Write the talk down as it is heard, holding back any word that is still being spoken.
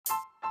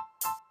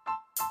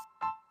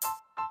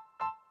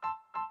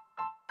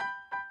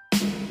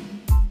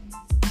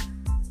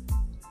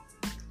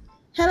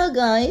Hello,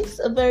 guys.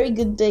 A very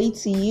good day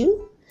to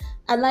you.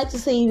 I'd like to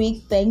say a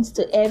big thanks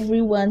to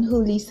everyone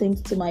who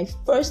listened to my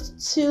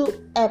first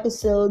two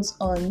episodes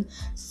on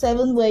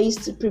 7 ways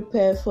to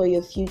prepare for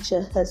your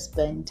future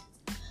husband.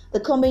 The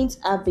comments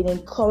have been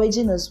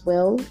encouraging as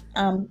well.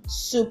 I'm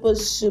super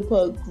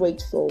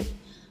grateful.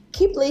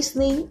 Keep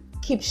listening,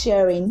 keep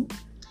sharing.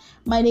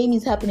 My name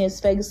is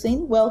Happiness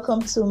Ferguson.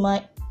 Welcome to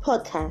my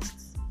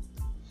podcast.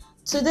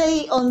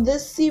 Today, on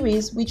this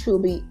series, which will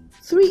be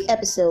 3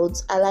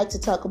 episodes, I like to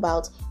talk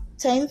about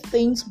 10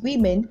 things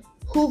women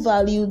who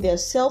value their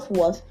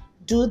self-worth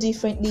do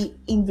differently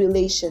in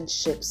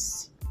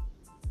relationships.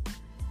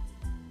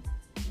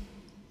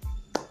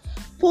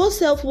 Poor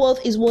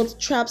self-worth is what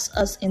traps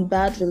us in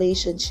bad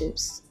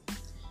relationships,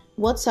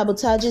 what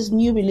sabotages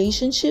new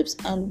relationships,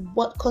 and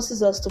what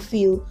causes us to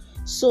feel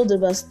so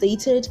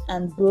devastated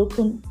and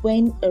broken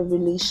when a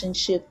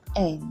relationship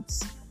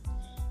ends.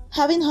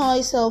 Having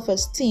high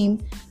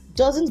self-esteem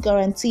doesn't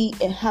guarantee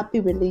a happy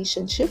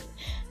relationship,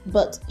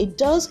 but it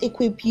does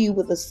equip you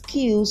with the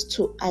skills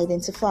to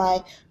identify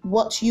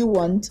what you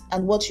want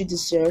and what you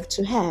deserve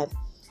to have,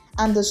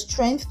 and the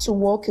strength to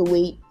walk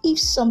away if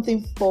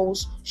something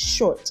falls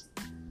short.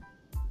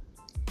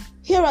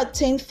 Here are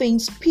 10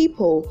 things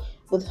people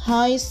with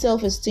high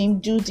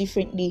self-esteem do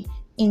differently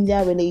in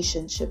their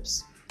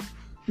relationships.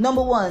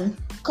 Number 1,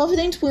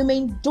 confident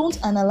women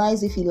don't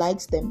analyze if he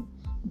likes them.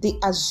 They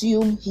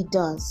assume he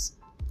does.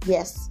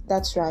 Yes,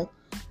 that's right.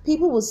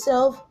 People with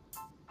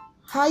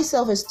high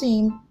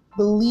self-esteem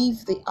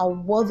believe they are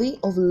worthy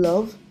of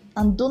love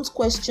and don't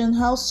question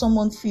how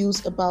someone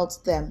feels about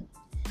them.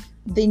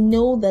 They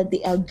know that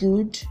they are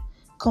good,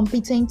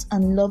 competent,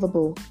 and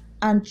lovable,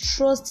 and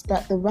trust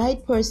that the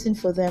right person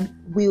for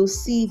them will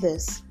see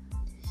this.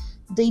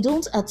 They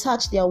don't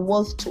attach their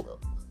worth to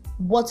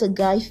what a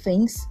guy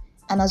thinks,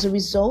 and as a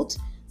result,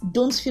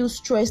 don't feel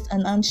stressed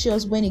and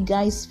anxious when a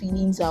guy's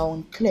feelings are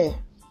unclear.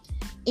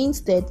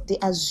 Instead, they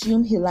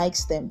assume he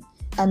likes them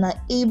and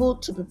are able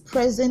to be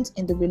present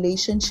in the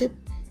relationship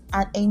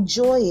and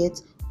enjoy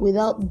it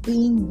without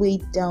being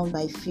weighed down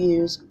by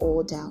fears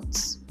or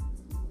doubts.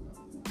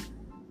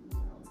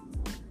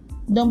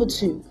 Number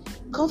 2,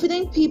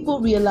 confident people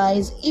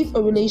realize if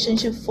a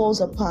relationship falls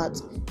apart,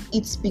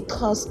 it's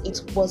because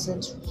it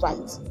wasn't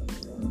right.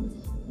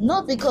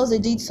 Not because they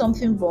did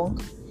something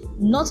wrong.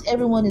 Not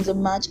everyone is a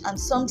match, and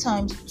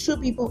sometimes two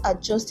people are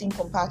just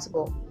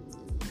incompatible.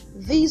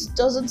 This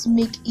doesn't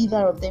make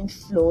either of them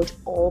flawed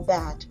or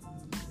bad.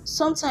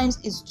 Sometimes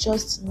it's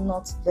just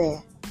not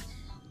there.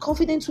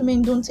 Confident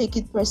women don't take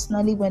it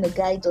personally when a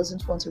guy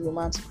doesn't want a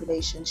romantic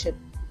relationship.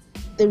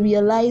 They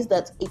realize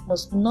that it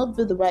must not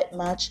be the right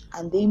match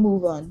and they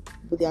move on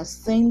with their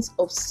sense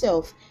of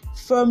self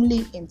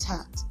firmly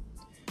intact.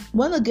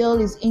 When a girl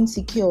is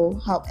insecure,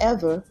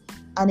 however,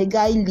 and a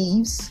guy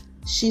leaves,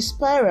 she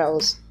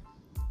spirals.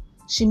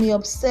 She may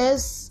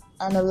obsess,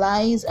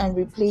 analyze, and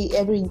replay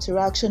every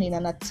interaction in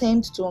an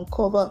attempt to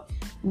uncover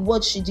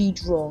what she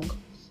did wrong.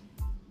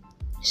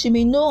 She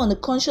may know on a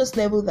conscious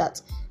level that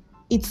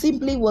it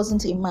simply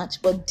wasn't a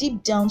match, but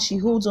deep down she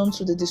holds on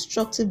to the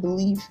destructive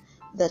belief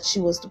that she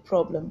was the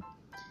problem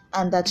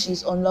and that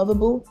she's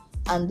unlovable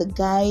and the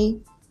guy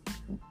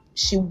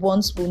she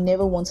wants will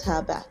never want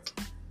her back.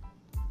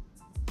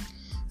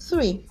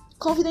 3,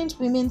 confident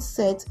women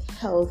set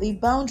healthy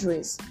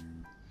boundaries.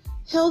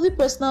 Healthy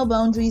personal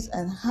boundaries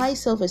and high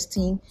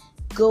self-esteem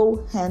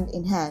go hand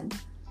in hand.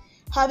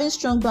 Having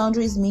strong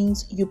boundaries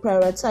means you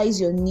prioritize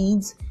your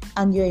needs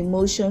and your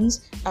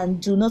emotions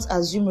and do not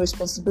assume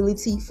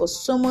responsibility for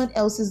someone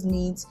else's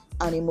needs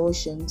and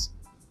emotions.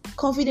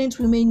 Confident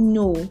women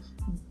know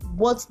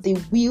what they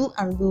will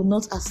and will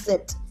not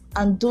accept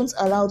and don't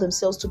allow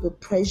themselves to be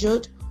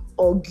pressured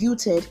or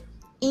guilted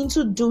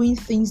into doing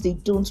things they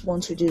don't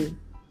want to do.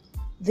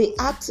 They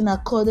act in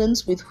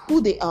accordance with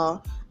who they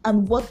are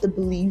and what they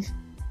believe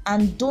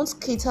and don't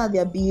cater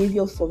their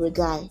behavior for a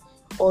guy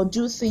or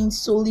do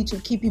things solely to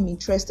keep him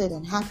interested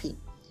and happy.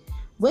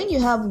 When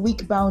you have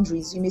weak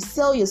boundaries, you may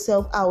sell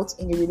yourself out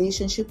in a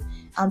relationship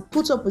and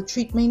put up with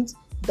treatment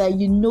that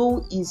you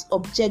know is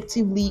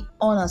objectively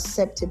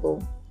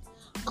unacceptable.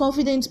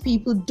 Confident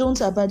people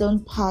don't abandon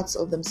parts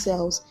of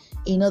themselves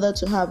in order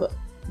to have a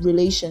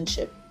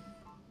relationship.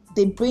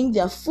 They bring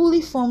their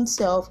fully formed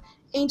self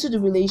into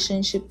the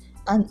relationship,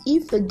 and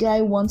if the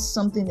guy wants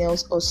something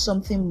else or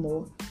something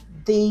more,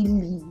 they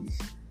leave.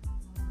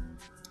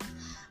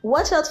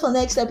 Watch out for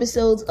next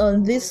episodes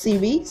on this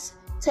series,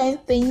 10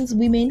 things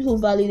women who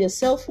value their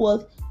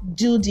self-worth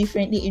do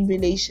differently in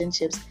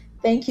relationships.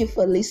 Thank you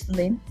for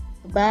listening.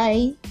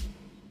 Bye.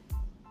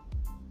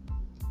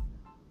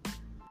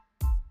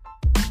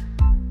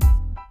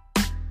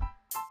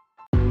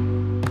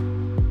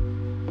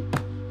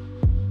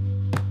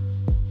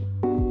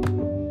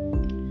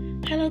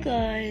 Hello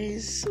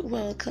guys,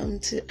 welcome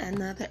to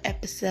another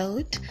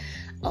episode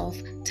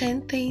of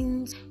 10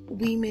 things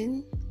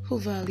women who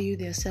value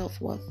their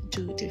self-worth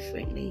do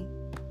differently.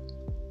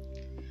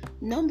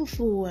 Number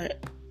 4,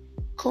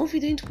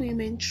 confident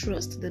women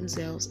trust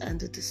themselves and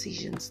the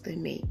decisions they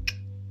make.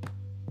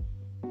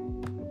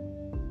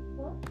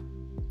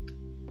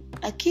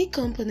 A key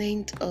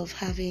component of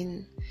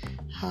having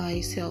high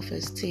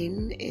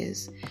self-esteem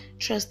is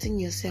trusting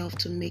yourself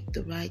to make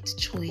the right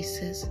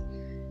choices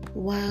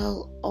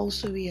while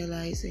also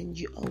realizing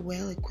you are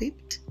well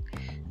equipped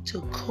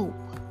to cope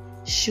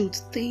should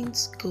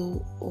things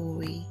go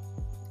awry.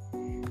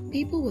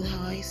 People with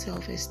high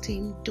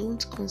self-esteem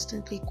don't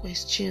constantly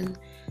question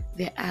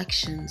their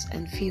actions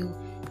and feel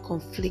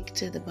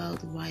conflicted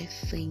about the right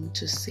thing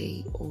to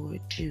say or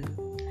do.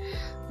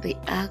 They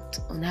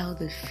act on how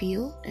they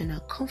feel and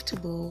are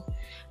comfortable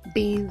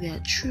being their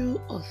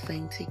true,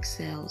 authentic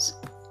selves.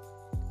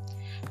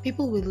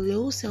 People with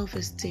low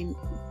self-esteem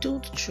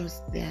don't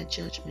trust their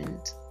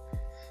judgment,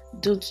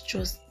 don't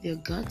trust their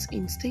gut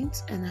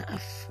instincts, and are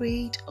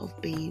afraid of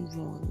being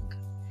wrong.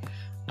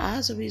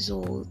 As a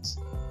result,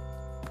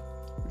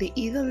 they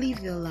either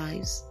live their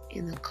lives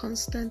in a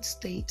constant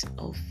state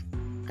of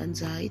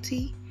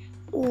anxiety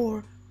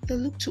or they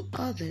look to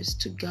others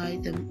to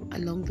guide them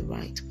along the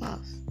right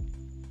path.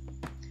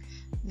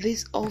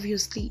 This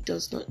obviously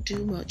does not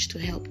do much to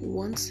help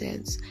one's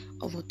sense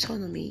of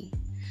autonomy,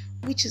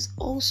 which is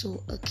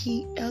also a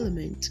key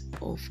element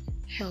of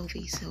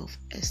healthy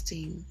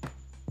self-esteem.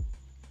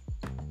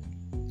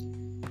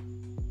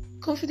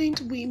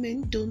 Confident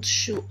women don't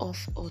show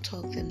off or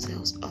talk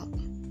themselves up.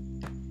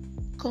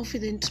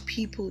 Confident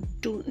people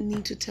don't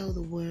need to tell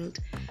the world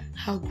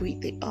how great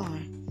they are.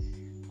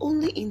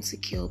 Only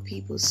insecure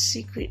people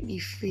secretly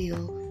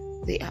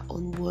feel they are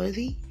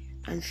unworthy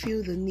and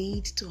feel the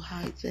need to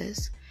hide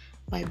this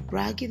by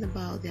bragging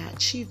about their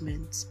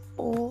achievements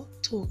or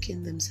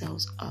talking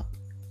themselves up.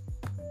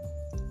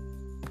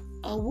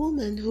 A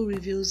woman who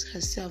reveals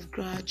herself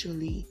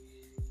gradually,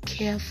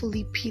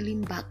 carefully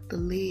peeling back the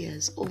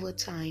layers over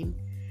time,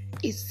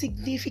 is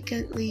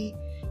significantly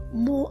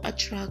more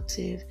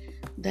attractive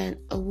than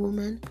a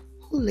woman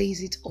who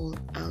lays it all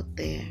out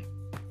there.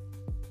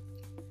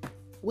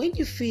 When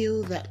you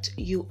feel that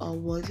you are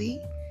worthy,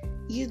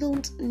 you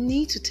don't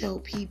need to tell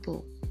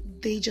people,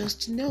 they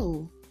just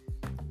know.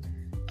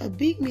 A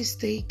big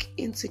mistake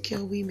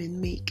insecure women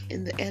make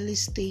in the early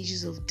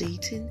stages of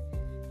dating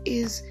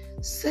is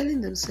selling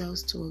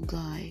themselves to a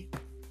guy.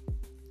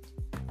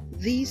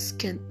 This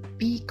can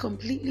be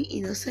completely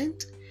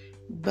innocent,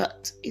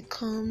 but it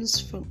comes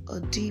from a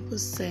deeper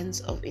sense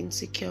of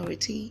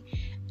insecurity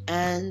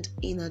and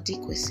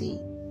inadequacy.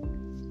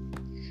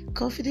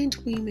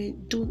 Confident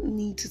women don't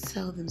need to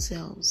sell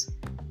themselves.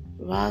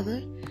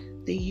 Rather,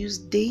 they use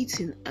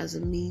dating as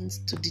a means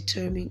to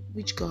determine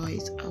which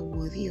guys are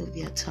worthy of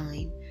their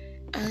time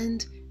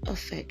and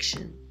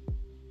affection.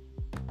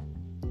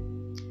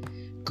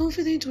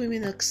 Confident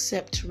women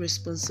accept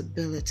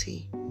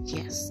responsibility.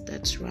 Yes,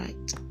 that's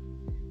right.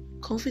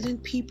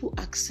 Confident people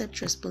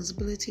accept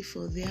responsibility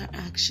for their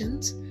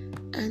actions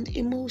and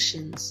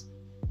emotions.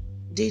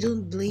 They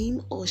don't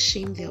blame or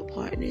shame their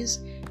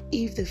partners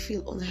if they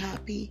feel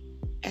unhappy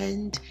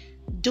and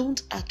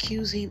don't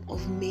accuse him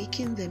of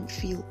making them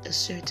feel a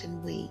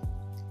certain way.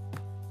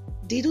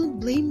 They don't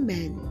blame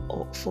men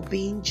for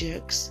being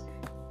jerks,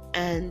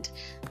 and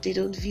they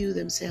don't view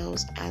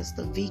themselves as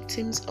the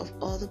victims of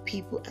other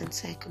people and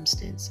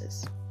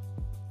circumstances.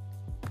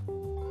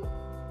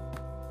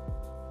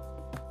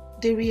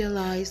 They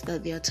realize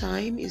that their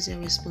time is their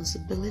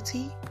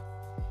responsibility.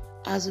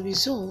 As a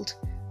result,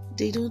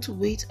 they don't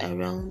wait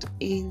around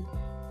in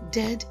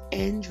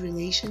dead-end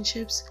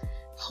relationships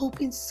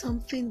hoping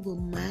something will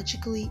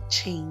magically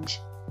change.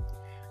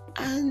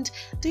 And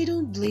they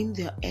don't blame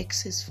their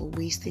exes for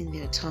wasting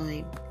their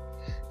time.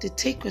 They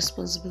take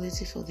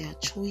responsibility for their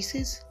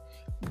choices,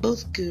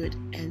 both good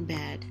and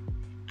bad,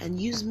 and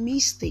use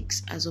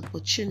mistakes as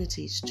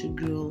opportunities to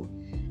grow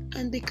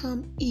and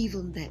become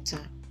even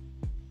better.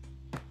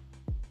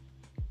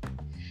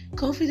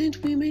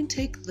 Confident women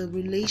take the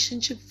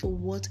relationship for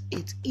what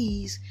it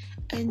is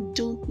and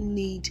don't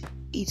need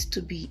it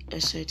to be a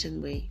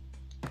certain way.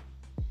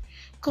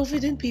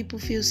 Confident people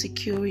feel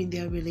secure in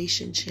their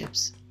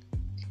relationships.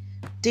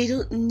 They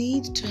don't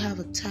need to have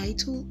a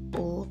title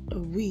or a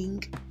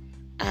ring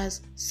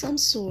as some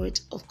sort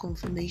of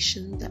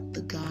confirmation that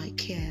the guy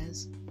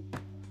cares.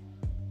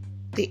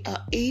 They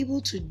are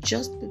able to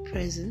just be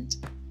present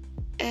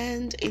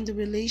and in the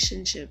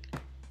relationship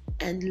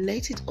and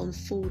let it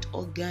unfold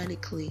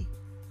organically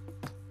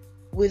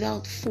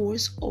without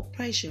force or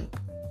pressure.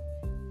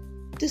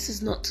 This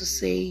is not to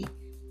say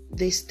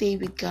they stay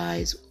with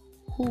guys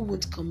who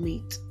won't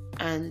commit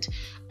and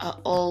are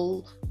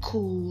all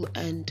cool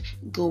and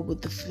go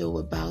with the flow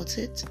about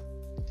it.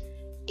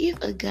 If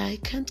a guy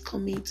can't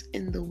commit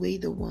in the way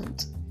they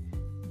want,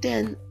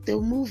 then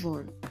they'll move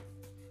on.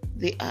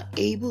 They are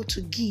able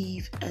to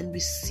give and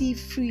receive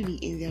freely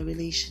in their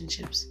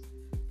relationships,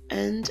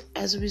 and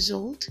as a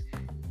result,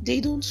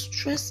 they don't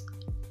stress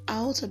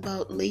out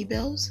about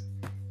labels.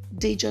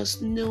 They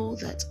just know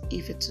that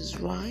if it is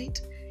right,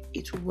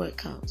 it will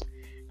work out,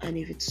 and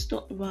if it's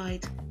not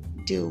right,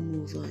 they'll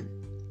move on.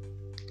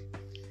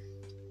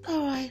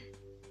 Alright,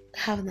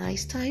 have a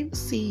nice time.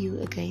 See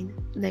you again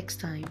next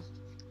time.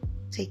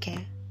 Take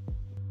care.